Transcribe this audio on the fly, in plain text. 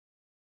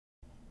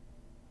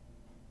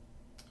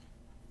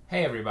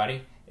Hey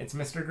everybody, it's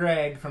Mr.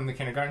 Greg from the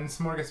Kindergarten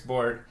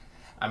Smorgasbord.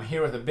 I'm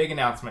here with a big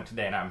announcement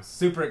today and I'm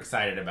super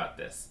excited about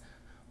this.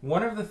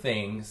 One of the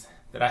things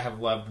that I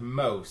have loved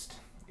most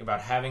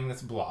about having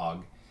this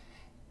blog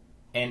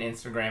and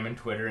Instagram and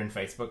Twitter and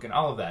Facebook and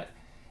all of that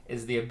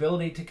is the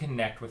ability to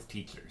connect with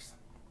teachers.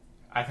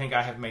 I think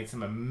I have made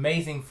some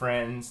amazing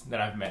friends that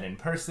I've met in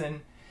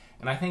person,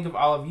 and I think of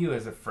all of you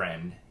as a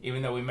friend,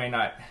 even though we may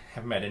not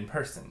have met in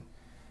person.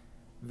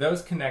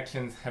 Those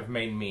connections have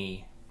made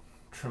me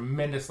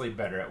tremendously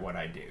better at what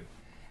I do.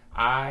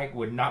 I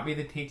would not be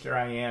the teacher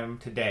I am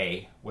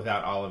today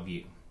without all of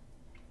you.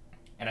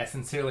 And I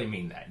sincerely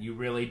mean that. You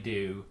really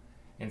do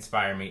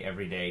inspire me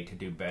every day to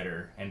do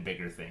better and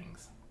bigger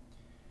things.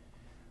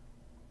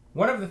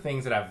 One of the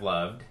things that I've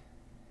loved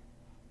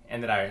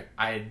and that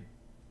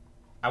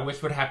I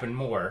wish would happen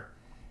more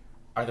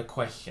are the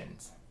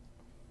questions.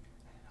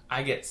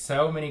 I get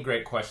so many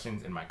great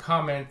questions in my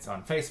comments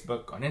on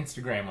Facebook, on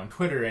Instagram, on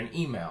Twitter, and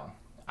email.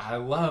 I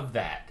love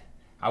that.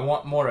 I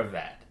want more of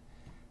that.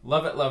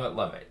 Love it, love it,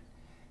 love it.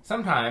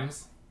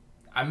 Sometimes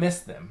I miss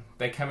them.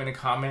 They come in a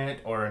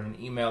comment or in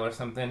an email or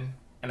something,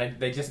 and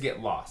they just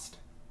get lost.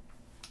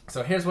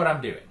 So here's what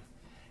I'm doing.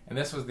 And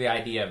this was the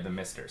idea of the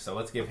mister, so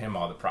let's give him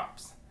all the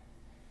props.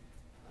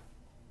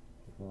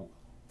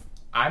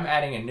 I'm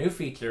adding a new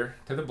feature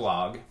to the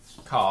blog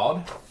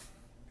called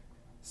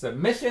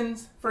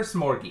Submissions for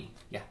Smorgie.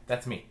 Yeah,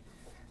 that's me.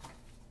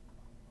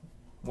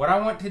 What I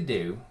want to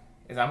do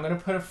is I'm going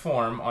to put a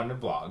form on the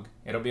blog.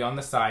 It'll be on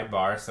the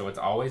sidebar, so it's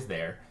always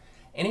there.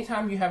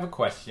 Anytime you have a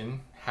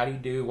question, how do you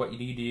do, what do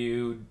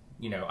you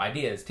do,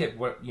 ideas,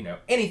 tips,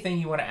 anything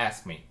you want to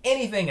ask me,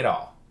 anything at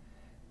all,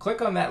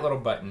 click on that little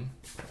button.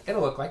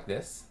 It'll look like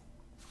this.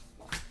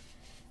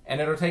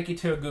 And it'll take you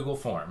to a Google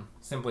form.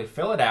 Simply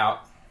fill it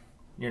out,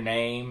 your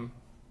name,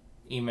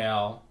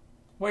 email,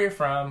 where you're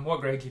from, what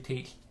grade you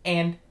teach,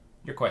 and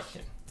your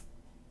question.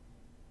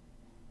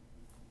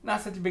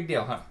 Not such a big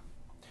deal, huh?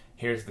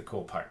 Here's the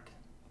cool part.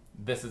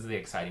 This is the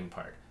exciting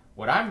part.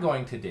 What I'm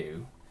going to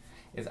do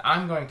is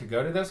I'm going to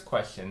go to those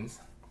questions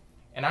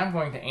and I'm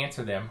going to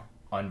answer them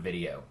on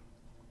video.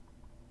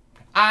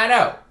 I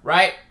know,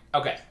 right?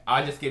 Okay,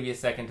 I'll just give you a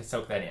second to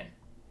soak that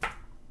in.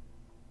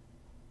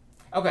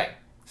 Okay,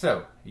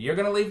 so you're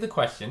going to leave the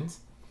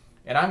questions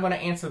and I'm going to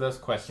answer those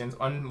questions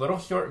on little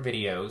short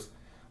videos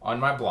on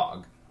my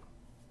blog,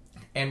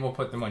 and we'll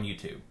put them on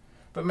YouTube,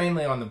 but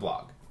mainly on the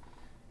blog.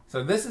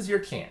 So this is your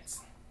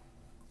chance.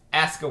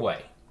 Ask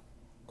away.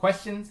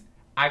 Questions,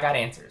 I got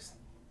answers.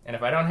 And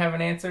if I don't have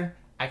an answer,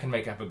 I can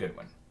make up a good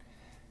one.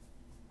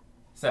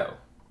 So,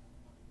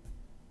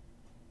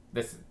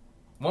 this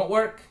won't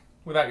work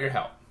without your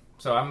help.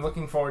 So I'm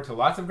looking forward to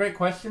lots of great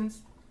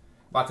questions,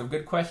 lots of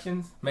good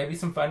questions, maybe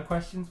some fun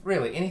questions.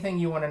 Really, anything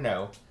you want to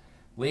know,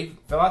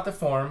 fill out the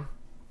form.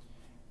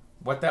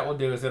 What that will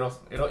do is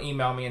it'll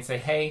email me and say,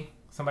 hey,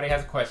 somebody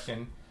has a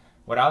question.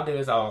 What I'll do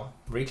is I'll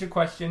read your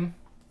question,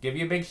 give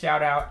you a big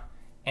shout out,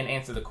 and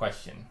answer the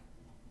question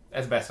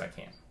as best I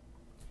can.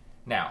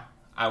 Now,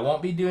 I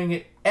won't be doing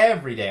it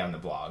every day on the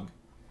blog,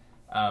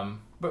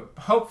 but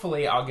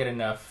hopefully I'll get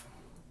enough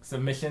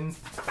submissions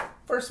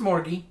for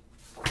Smorgie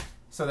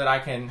so that I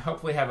can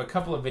hopefully have a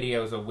couple of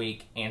videos a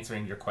week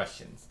answering your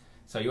questions.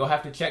 So you'll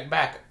have to check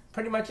back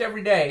pretty much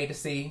every day to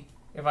see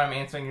if I'm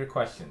answering your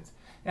questions.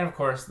 And of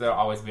course, they'll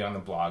always be on the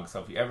blog,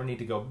 so if you ever need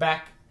to go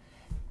back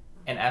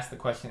and ask the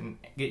question,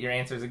 get your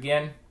answers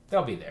again,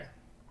 they'll be there.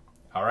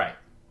 All right,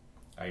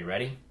 are you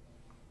ready?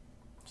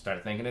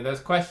 Start thinking of those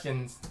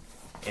questions.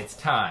 It's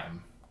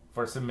time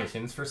for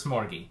submissions for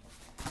Smorgie.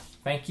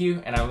 Thank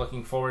you, and I'm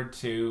looking forward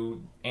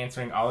to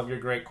answering all of your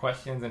great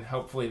questions, and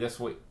hopefully this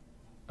will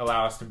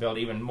allow us to build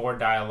even more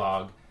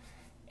dialogue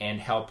and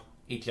help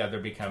each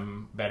other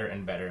become better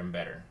and better and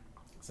better.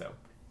 So,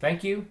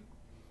 thank you,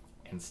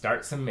 and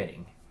start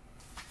submitting.